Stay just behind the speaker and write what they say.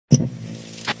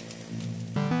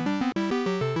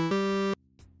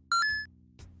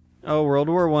Oh, World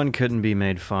War I couldn't be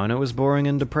made fun. It was boring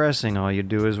and depressing. All you'd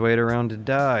do is wait around to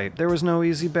die. There was no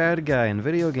easy bad guy, and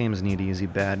video games need easy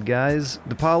bad guys.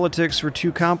 The politics were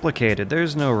too complicated.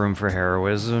 There's no room for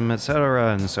heroism,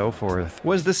 etc., and so forth.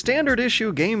 Was the standard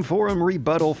issue game forum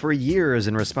rebuttal for years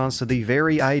in response to the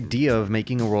very idea of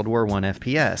making a World War I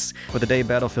FPS. But the day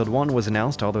Battlefield 1 was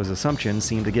announced, all those assumptions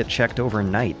seemed to get checked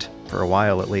overnight. For a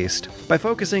while, at least. By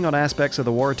focusing on aspects of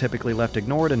the war typically left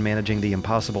ignored and managing the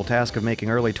impossible task of making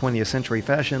early 20th century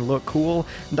fashion look cool,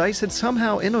 DICE had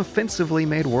somehow inoffensively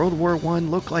made World War I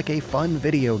look like a fun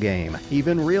video game.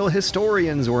 Even real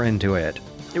historians were into it.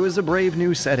 It was a brave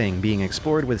new setting, being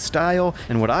explored with style,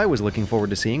 and what I was looking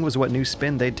forward to seeing was what new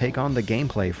spin they'd take on the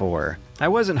gameplay for. I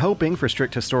wasn't hoping for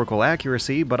strict historical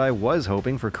accuracy, but I was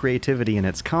hoping for creativity in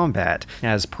its combat,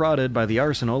 as prodded by the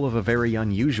arsenal of a very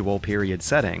unusual period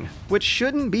setting. Which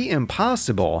shouldn't be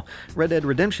impossible. Red Dead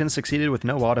Redemption succeeded with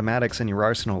no automatics in your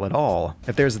arsenal at all.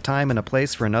 If there's a time and a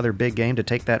place for another big game to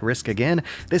take that risk again,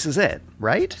 this is it,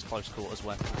 right? Close quarters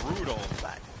went brutal. Was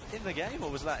that in the game, or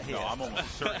was that here? No, I'm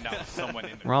almost certain that was someone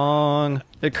in the Wrong.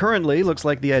 It currently looks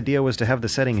like the idea was to have the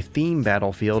setting theme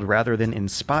Battlefield rather than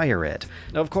inspire it.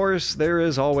 Of course, there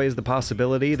is always the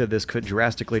possibility that this could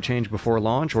drastically change before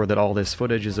launch, or that all this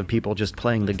footage is of people just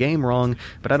playing the game wrong,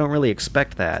 but I don't really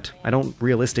expect that. I don't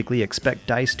realistically expect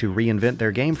DICE to reinvent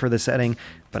their game for the setting,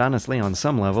 but honestly, on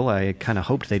some level, I kinda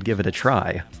hoped they'd give it a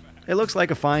try. It looks like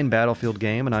a fine Battlefield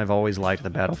game, and I've always liked the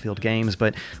Battlefield games,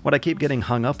 but what I keep getting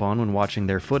hung up on when watching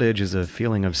their footage is a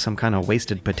feeling of some kind of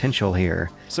wasted potential here.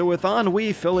 So with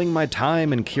ennui filling my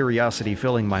time and curiosity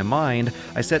filling my mind,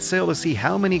 I set sail to see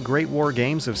how many great war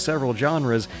games of several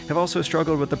genres have also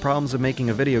struggled with the problems of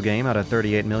making a video game out of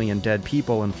 38 million dead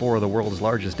people and 4 of the world's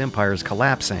largest empires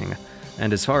collapsing.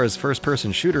 And as far as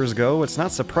first-person shooters go, it's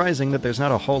not surprising that there's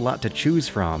not a whole lot to choose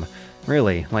from.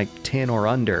 Really, like 10 or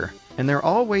under. And they're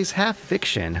always half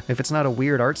fiction. If it's not a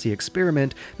weird artsy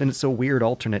experiment, then it's a weird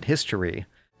alternate history.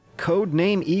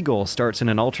 Codename Eagle starts in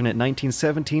an alternate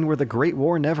 1917 where the Great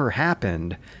War never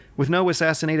happened. With no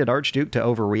assassinated Archduke to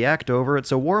overreact over,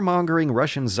 it's a warmongering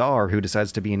Russian czar who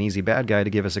decides to be an easy bad guy to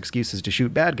give us excuses to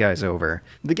shoot bad guys over.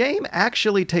 The game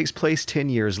actually takes place 10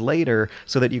 years later,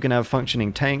 so that you can have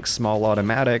functioning tanks, small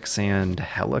automatics, and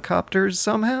helicopters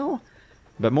somehow?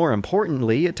 But more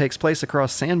importantly, it takes place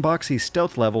across sandboxy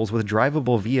stealth levels with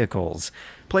drivable vehicles.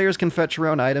 Players can fetch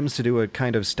around items to do a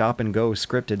kind of stop-and-go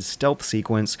scripted stealth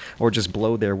sequence, or just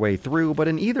blow their way through, but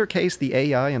in either case the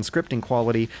AI and scripting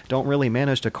quality don't really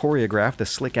manage to choreograph the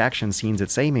slick action scenes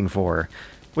it's aiming for.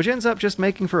 Which ends up just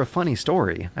making for a funny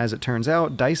story. As it turns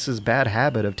out, DICE's bad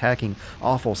habit of tacking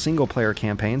awful single-player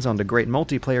campaigns onto great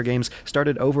multiplayer games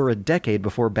started over a decade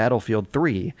before Battlefield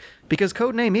 3, because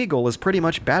Codename Eagle is pretty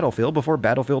much Battlefield before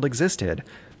Battlefield existed.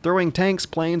 Throwing tanks,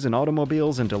 planes, and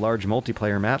automobiles into large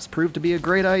multiplayer maps proved to be a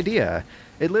great idea.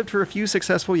 It lived for a few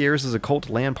successful years as a cult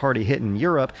LAN party hit in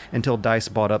Europe until DICE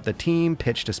bought up the team,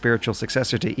 pitched a spiritual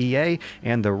successor to EA,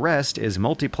 and the rest is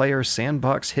multiplayer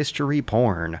sandbox history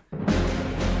porn.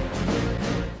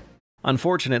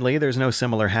 Unfortunately, there's no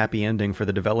similar happy ending for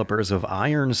the developers of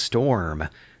Iron Storm.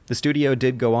 The studio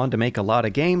did go on to make a lot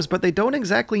of games, but they don't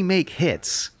exactly make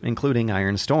hits, including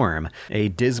Iron Storm, a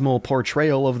dismal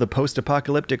portrayal of the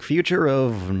post-apocalyptic future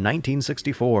of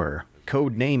 1964.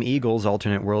 Codename Eagle's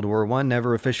alternate World War I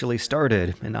never officially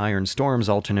started, and Iron Storm's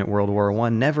alternate World War I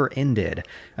never ended,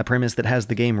 a premise that has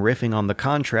the game riffing on the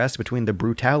contrast between the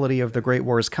brutality of the Great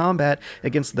War's combat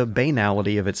against the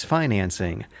banality of its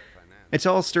financing. It's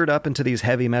all stirred up into these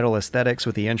heavy metal aesthetics,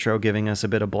 with the intro giving us a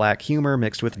bit of black humor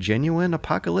mixed with genuine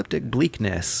apocalyptic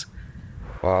bleakness.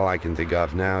 All I can think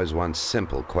of now is one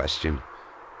simple question.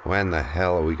 When the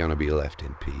hell are we going to be left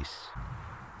in peace?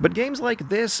 But games like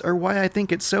this are why I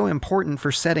think it's so important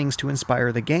for settings to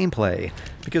inspire the gameplay,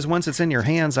 because once it's in your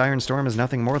hands, Iron Storm is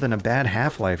nothing more than a bad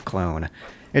Half-Life clone.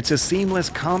 It's a seamless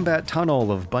combat tunnel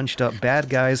of bunched up bad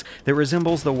guys that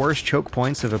resembles the worst choke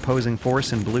points of opposing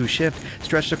force in Blue Shift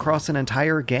stretched across an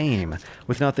entire game,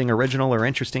 with nothing original or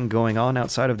interesting going on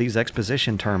outside of these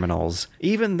exposition terminals.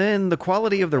 Even then, the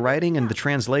quality of the writing and the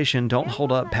translation don't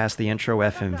hold up past the intro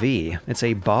FMV. It's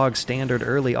a bog-standard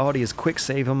early audi's quick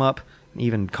save 'em up.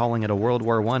 Even calling it a World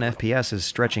War I FPS is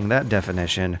stretching that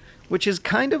definition, which is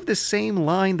kind of the same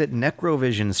line that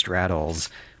Necrovision straddles.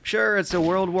 Sure, it's a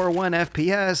World War I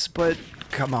FPS, but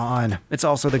come on, it's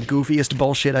also the goofiest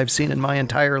bullshit I've seen in my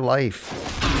entire life.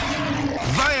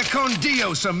 Vaya con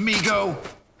Dios, amigo!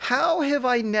 How have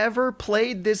I never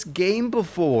played this game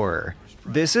before?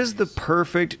 This is the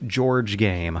perfect George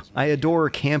game. I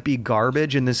adore campy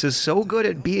garbage, and this is so good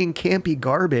at being campy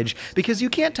garbage because you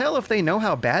can't tell if they know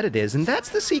how bad it is, and that's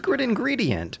the secret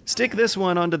ingredient. Stick this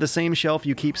one onto the same shelf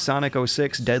you keep Sonic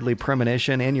 06, Deadly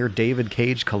Premonition, and your David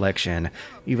Cage collection,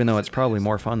 even though it's probably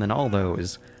more fun than all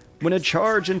those. When a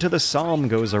charge into the Psalm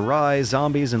goes awry,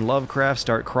 zombies and Lovecraft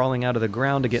start crawling out of the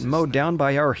ground to get mowed down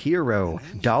by our hero,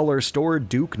 Dollar Store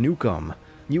Duke Nukem.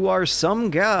 You are some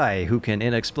guy who can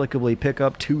inexplicably pick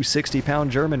up two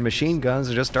 60-pound German machine guns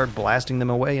and just start blasting them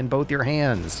away in both your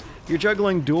hands. You're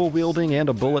juggling dual-wielding and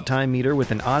a bullet time meter with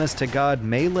an honest-to-God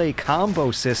melee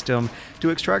combo system to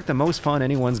extract the most fun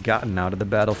anyone's gotten out of the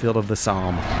battlefield of the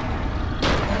Psalm.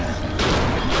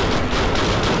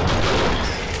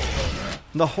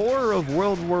 The horror of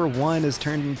World War I is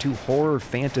turned into horror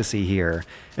fantasy here.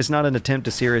 It's not an attempt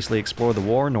to seriously explore the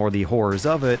war nor the horrors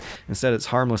of it, instead it's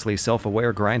harmlessly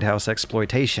self-aware grindhouse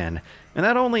exploitation. And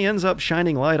that only ends up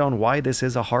shining light on why this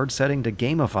is a hard setting to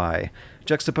gamify.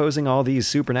 Juxtaposing all these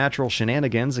supernatural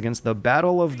shenanigans against the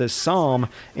Battle of the Psalm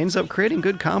ends up creating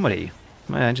good comedy.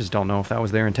 I just don't know if that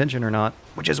was their intention or not,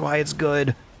 which is why it's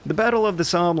good. The Battle of the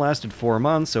Psalm lasted 4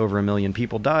 months, over 1 million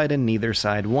people died, and neither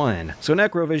side won. So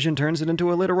Necrovision turns it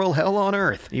into a literal hell on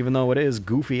earth. Even though it is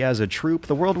goofy as a troop,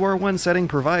 the World War I setting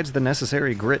provides the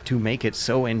necessary grit to make it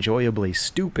so enjoyably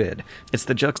stupid. It's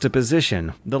the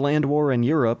juxtaposition. The land war in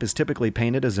Europe is typically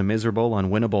painted as a miserable,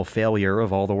 unwinnable failure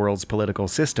of all the world's political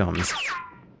systems,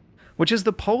 which is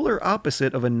the polar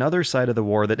opposite of another side of the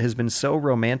war that has been so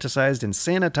romanticized and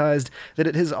sanitized that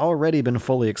it has already been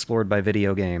fully explored by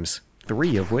video games.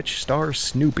 3 of which star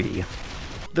Snoopy.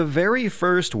 The very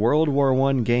first World War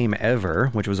I game ever,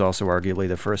 which was also arguably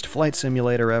the first flight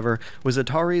simulator ever, was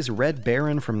Atari's Red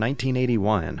Baron from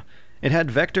 1981. It had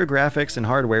vector graphics and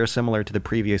hardware similar to the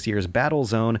previous year's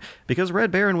Battlezone, because Red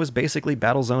Baron was basically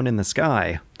Battlezone in the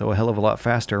sky, though a hell of a lot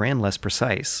faster and less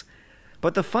precise.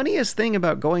 But the funniest thing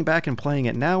about going back and playing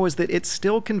it now is that it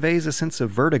still conveys a sense of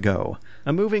vertigo.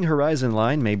 A moving horizon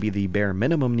line may be the bare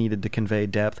minimum needed to convey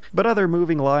depth, but other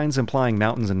moving lines implying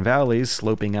mountains and valleys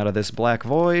sloping out of this black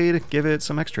void give it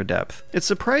some extra depth. It's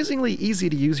surprisingly easy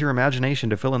to use your imagination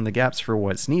to fill in the gaps for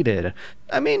what's needed.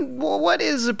 I mean, what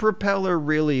is a propeller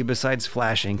really besides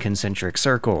flashing concentric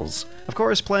circles? Of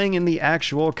course, playing in the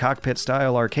actual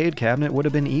cockpit-style arcade cabinet would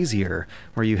have been easier,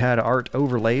 where you had art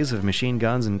overlays of machine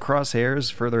guns and crosshairs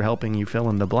further helping you fill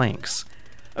in the blanks.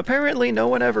 Apparently no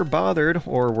one ever bothered,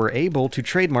 or were able, to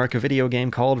trademark a video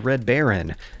game called Red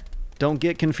Baron. Don't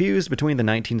get confused between the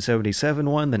 1977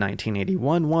 one, the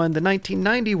 1981 one, the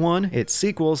 1990 one, its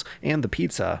sequels, and the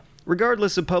pizza.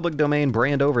 Regardless of public domain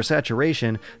brand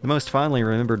oversaturation, the most fondly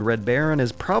remembered Red Baron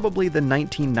is probably the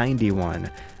 1990 one,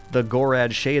 the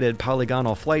Gorad-shaded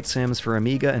polygonal flight sims for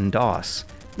Amiga and DOS.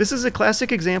 This is a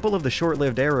classic example of the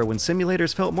short-lived era when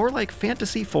simulators felt more like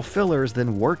fantasy fulfillers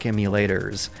than work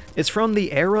emulators. It's from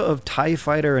the era of TIE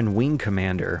Fighter and Wing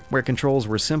Commander, where controls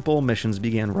were simple, missions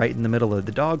began right in the middle of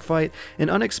the dogfight, and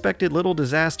unexpected little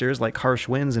disasters like harsh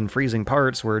winds and freezing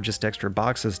parts were just extra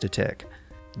boxes to tick.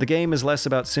 The game is less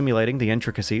about simulating the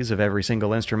intricacies of every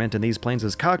single instrument in these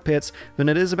planes' cockpits than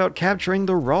it is about capturing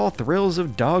the raw thrills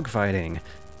of dogfighting.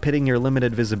 Pitting your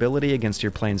limited visibility against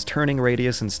your plane's turning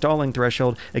radius and stalling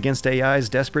threshold against AIs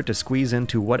desperate to squeeze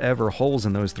into whatever holes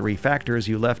in those 3 factors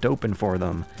you left open for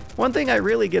them. One thing I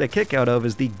really get a kick out of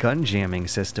is the gun jamming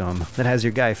system, that has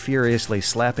your guy furiously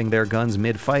slapping their guns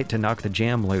mid-fight to knock the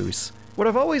jam loose. What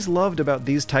I've always loved about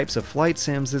these types of flight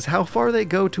sims is how far they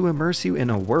go to immerse you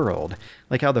in a world,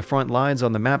 like how the front lines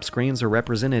on the map screens are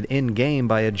represented in-game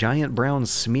by a giant brown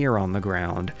smear on the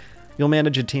ground. You'll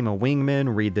manage a team of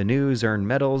wingmen, read the news, earn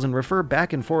medals, and refer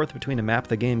back and forth between a map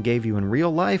the game gave you in real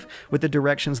life with the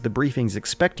directions the briefings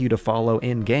expect you to follow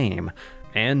in-game.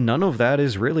 And none of that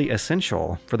is really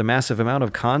essential. For the massive amount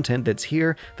of content that's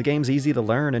here, the game's easy to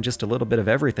learn and just a little bit of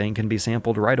everything can be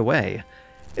sampled right away.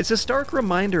 It's a stark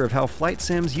reminder of how flight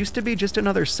sims used to be just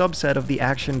another subset of the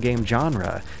action game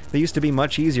genre. They used to be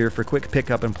much easier for quick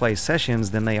pick-up-and-play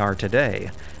sessions than they are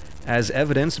today, as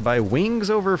evidenced by Wings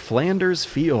Over Flanders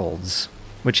Fields,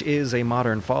 which is a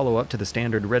modern follow-up to the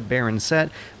standard Red Baron set,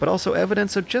 but also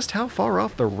evidence of just how far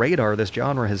off the radar this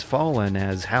genre has fallen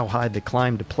as how high the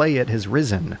climb to play it has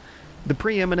risen. The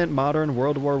preeminent modern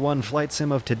World War I flight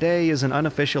sim of today is an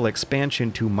unofficial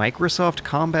expansion to Microsoft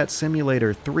Combat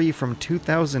Simulator 3 from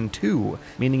 2002,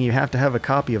 meaning you have to have a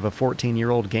copy of a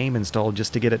 14-year-old game installed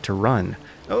just to get it to run.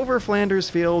 Over Flanders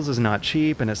Fields is not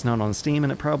cheap, and it's not on Steam,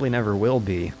 and it probably never will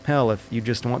be. Hell, if you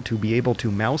just want to be able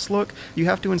to mouse look, you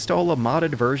have to install a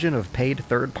modded version of paid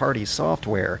third-party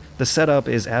software. The setup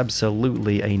is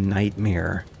absolutely a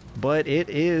nightmare. but it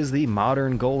is the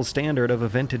modern gold standard of a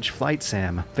vintage flight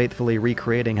sim, faithfully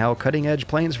recreating how cutting-edge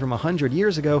planes from 100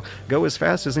 years ago go as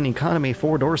fast as an economy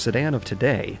four-door sedan of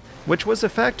today, which was a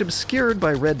fact obscured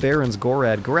by Red Baron's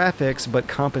Gorad graphics, but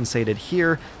compensated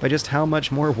here by just how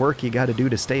much more work you gotta do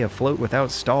to stay afloat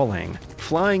without stalling.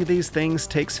 Flying these things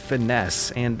takes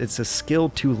finesse, and it's a skill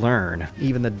to learn.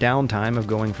 Even the downtime of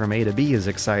going from A to B is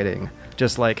exciting.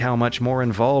 Just like how much more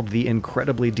involved the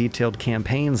incredibly detailed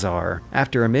campaigns are.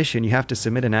 After a mission, you have to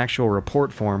submit an actual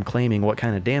report form claiming what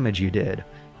kind of damage you did.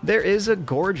 There is a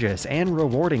gorgeous and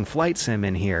rewarding flight sim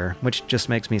in here, which just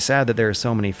makes me sad that there are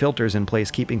so many filters in place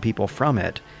keeping people from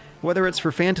it. Whether it's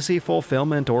for fantasy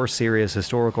fulfillment or serious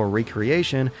historical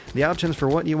recreation, the options for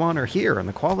what you want are here, and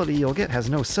the quality you'll get has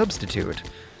no substitute.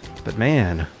 But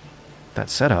man,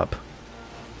 that setup.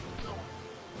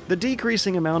 The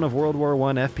decreasing amount of World War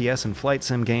I FPS and flight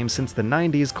sim games since the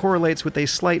 90s correlates with a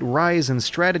slight rise in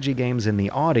strategy games in the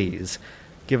aughties.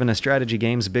 Given a strategy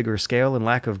game's bigger scale and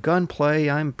lack of gunplay,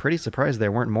 I'm pretty surprised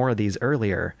there weren't more of these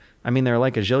earlier. I mean, there are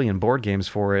like a zillion board games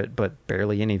for it, but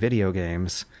barely any video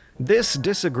games. This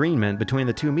disagreement between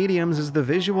the two mediums is the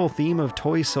visual theme of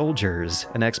Toy Soldiers,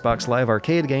 an Xbox Live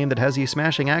Arcade game that has you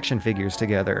smashing action figures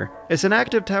together. It's an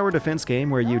active tower defense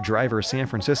game where you drive San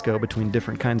Francisco between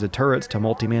different kinds of turrets to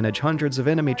multi-manage hundreds of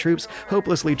enemy troops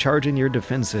hopelessly charging your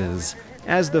defenses.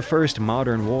 As the first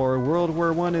modern war, World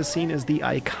War I is seen as the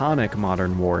iconic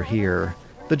modern war here.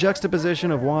 The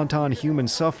juxtaposition of wanton human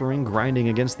suffering grinding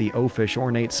against the oafish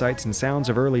ornate sights and sounds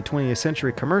of early 20th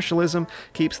century commercialism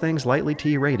keeps things lightly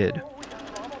T-rated.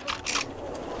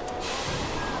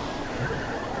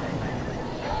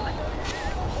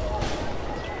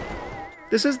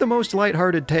 This is the most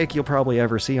lighthearted take you'll probably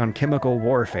ever see on chemical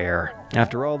warfare.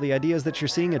 After all, the idea is that you're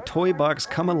seeing a toy box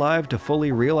come alive to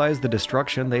fully realize the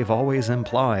destruction they've always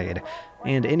implied.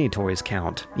 And any toys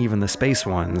count, even the space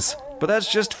ones. But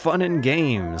that's just fun and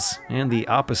games, and the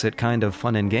opposite kind of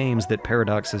fun and games that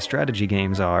Paradox's strategy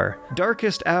games are.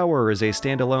 Darkest Hour is a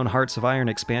standalone Hearts of Iron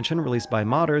expansion released by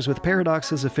modders with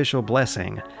Paradox's official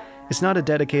blessing. It's not a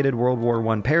dedicated World War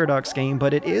I Paradox game,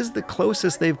 but it is the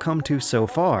closest they've come to so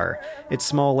far. Its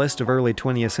small list of early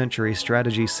 20th century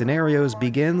strategy scenarios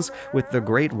begins with the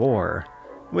Great War,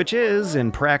 which is,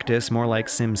 in practice, more like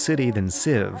SimCity than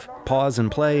Civ. Pause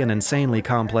and play an insanely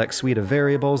complex suite of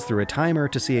variables through a timer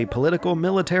to see a political,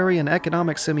 military, and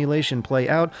economic simulation play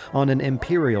out on an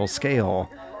imperial scale.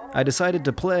 I decided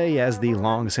to play as the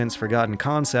long-since forgotten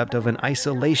concept of an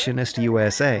isolationist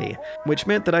USA, which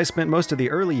meant that I spent most of the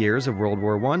early years of World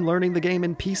War I learning the game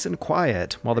in peace and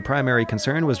quiet, while the primary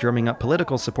concern was drumming up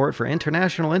political support for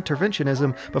international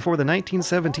interventionism before the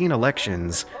 1917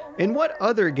 elections. In what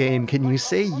other game can you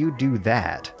say you do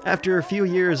that? After a few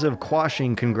years of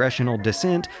quashing congressional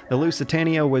dissent, the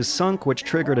Lusitania was sunk, which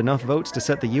triggered enough votes to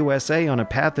set the USA on a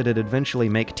path that'd eventually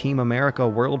make Team America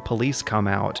World Police come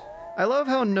out. I love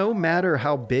how no matter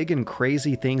how big and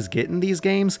crazy things get in these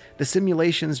games, the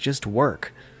simulations just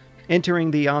work.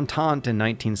 Entering the Entente in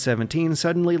 1917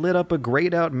 suddenly lit up a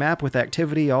grayed-out map with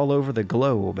activity all over the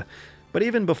globe. But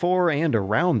even before and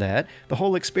around that, the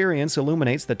whole experience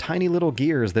illuminates the tiny little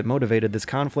gears that motivated this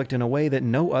conflict in a way that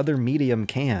no other medium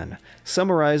can.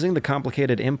 Summarizing the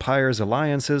complicated empires,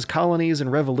 alliances, colonies,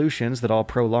 and revolutions that all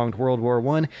prolonged World War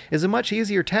I is a much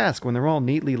easier task when they're all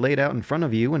neatly laid out in front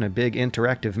of you in a big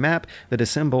interactive map that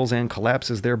assembles and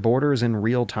collapses their borders in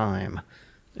real time.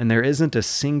 And there isn't a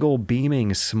single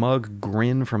beaming, smug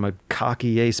grin from a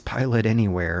cocky ace pilot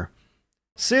anywhere.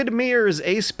 Sid Meier's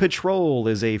Ace Patrol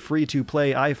is a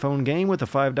free-to-play iPhone game with a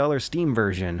 $5 Steam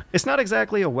version. It's not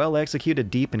exactly a well-executed,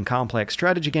 deep, and complex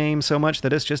strategy game so much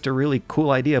that it's just a really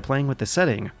cool idea playing with the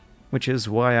setting, which is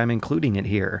why I'm including it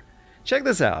here. Check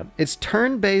this out. It's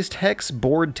turn-based hex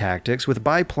board tactics with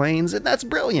biplanes, and that's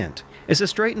brilliant! It's a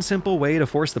straight and simple way to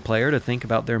force the player to think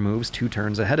about their moves 2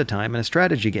 turns ahead of time in a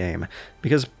strategy game,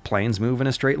 because planes move in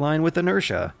a straight line with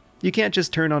inertia. You can't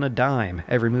just turn on a dime.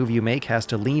 Every move you make has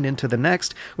to lean into the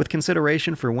next, with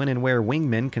consideration for when and where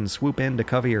wingmen can swoop in to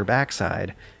cover your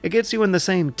backside. It gets you in the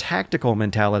same tactical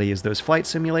mentality as those flight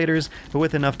simulators, but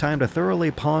with enough time to thoroughly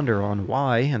ponder on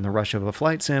why, in the rush of a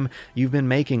flight sim, you've been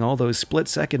making all those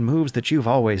split-second moves that you've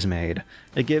always made.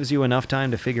 It gives you enough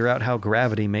time to figure out how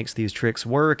gravity makes these tricks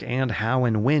work and how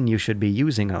and when you should be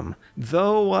using them.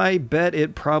 Though I bet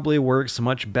it probably works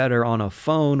much better on a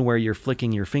phone where you're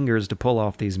flicking your fingers to pull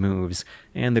off these moves,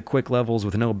 and the quick levels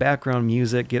with no background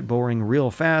music get boring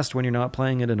real fast when you're not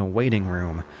playing it in a waiting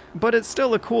room. But it's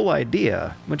still a cool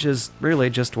idea, which is really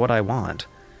just what I want.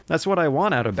 That's what I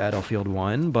want out of Battlefield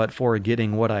 1, but for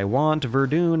getting what I want,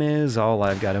 Verdun is all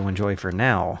I've got to enjoy for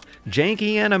now.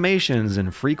 Janky animations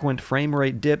and frequent frame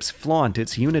rate dips flaunt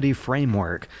its Unity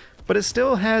framework, but it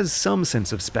still has some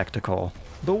sense of spectacle.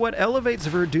 But what elevates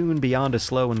Verdun beyond a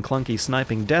slow and clunky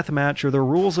sniping deathmatch are the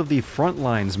rules of the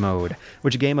Frontlines mode,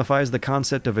 which gamifies the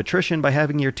concept of attrition by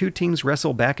having your two teams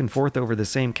wrestle back and forth over the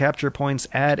same capture points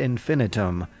ad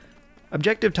infinitum.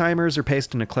 Objective timers are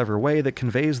paced in a clever way that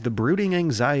conveys the brooding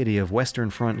anxiety of Western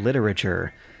Front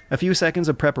literature. A few seconds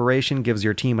of preparation gives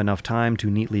your team enough time to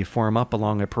neatly form up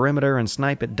along a perimeter and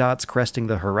snipe at dots cresting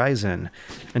the horizon,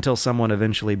 until someone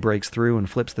eventually breaks through and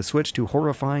flips the switch to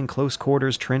horrifying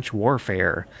close-quarters trench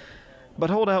warfare. But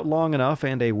hold out long enough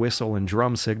and a whistle and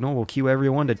drum signal will cue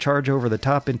everyone to charge over the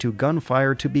top into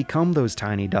gunfire to become those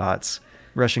tiny dots,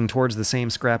 rushing towards the same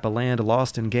scrap of land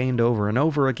lost and gained over and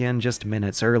over again just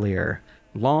minutes earlier.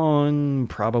 Long,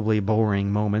 probably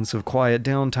boring moments of quiet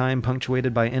downtime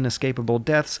punctuated by inescapable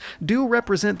deaths do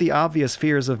represent the obvious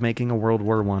fears of making a World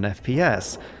War I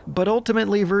FPS, but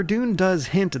ultimately Verdun does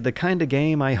hint at the kind of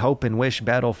game I hope and wish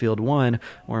Battlefield 1,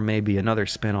 or maybe another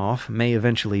spin-off, may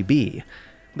eventually be.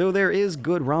 Though there is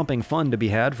good romping fun to be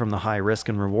had from the high risk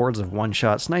and rewards of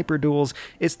one-shot sniper duels,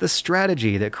 it's the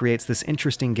strategy that creates this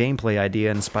interesting gameplay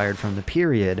idea inspired from the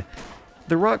period.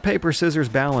 The rock-paper-scissors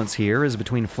balance here is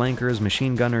between flankers,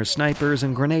 machine gunners, snipers,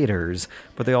 and grenaders,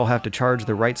 but they all have to charge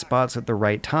the right spots at the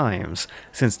right times,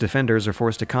 since defenders are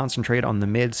forced to concentrate on the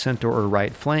mid, center, or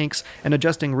right flanks, and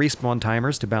adjusting respawn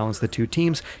timers to balance the two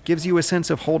teams gives you a sense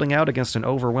of holding out against an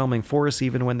overwhelming force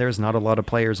even when there's not a lot of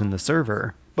players in the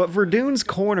server. But Verdun's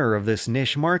corner of this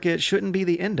niche market shouldn't be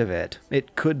the end of it.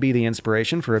 It could be the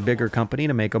inspiration for a bigger company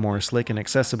to make a more slick and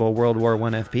accessible World War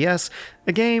I FPS,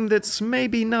 a game that's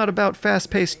maybe not about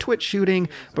fast-paced twitch shooting,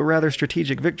 but rather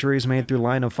strategic victories made through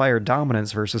line-of-fire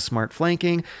dominance versus smart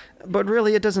flanking, but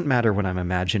really it doesn't matter what I'm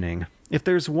imagining. If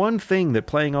there's one thing that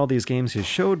playing all these games has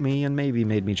showed me, and maybe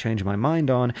made me change my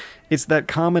mind on, it's that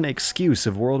common excuse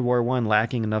of World War I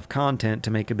lacking enough content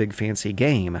to make a big fancy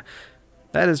game.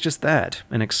 That is just that,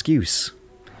 an excuse.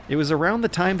 It was around the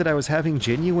time that I was having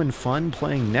genuine fun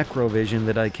playing Necrovision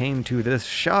that I came to this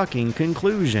shocking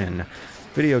conclusion.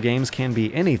 Video games can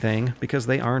be anything because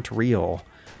they aren't real.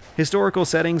 Historical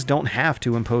settings don't have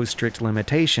to impose strict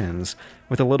limitations.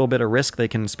 With a little bit of risk, they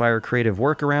can inspire creative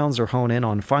workarounds or hone in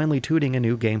on finely tuning a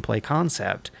new gameplay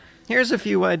concept. Here's a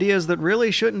few ideas that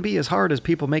really shouldn't be as hard as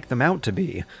people make them out to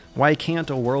be. Why can't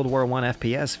a World War I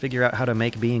FPS figure out how to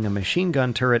make being a machine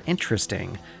gun turret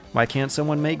interesting? Why can't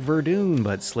someone make Verdun,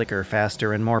 but slicker,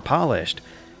 faster, and more polished?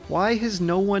 Why has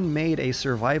no one made a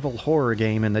survival horror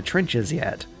game in the trenches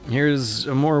yet? Here's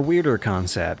a more weirder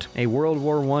concept. A World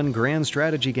War I grand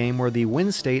strategy game where the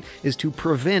win state is to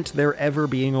prevent there ever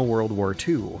being a World War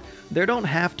II. There don't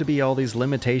have to be all these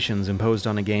limitations imposed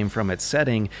on a game from its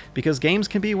setting, because games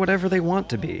can be whatever they want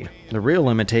to be. The real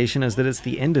limitation is that it's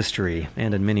the industry,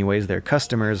 and in many ways their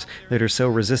customers, that are so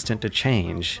resistant to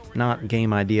change, not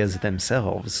game ideas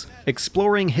themselves.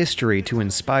 Exploring history to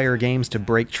inspire games to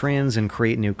break trends and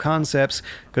create new concepts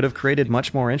could have created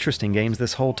much more interesting games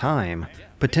this whole time.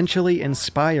 Potentially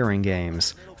inspiring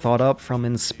games, thought up from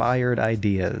inspired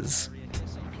ideas.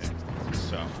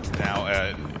 So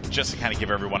now, just to kind of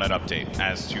give everyone an update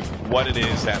as to what it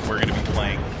is that we're going to be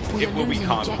playing. It will be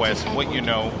Conquest, what you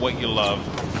know, what you love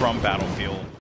from Battlefield.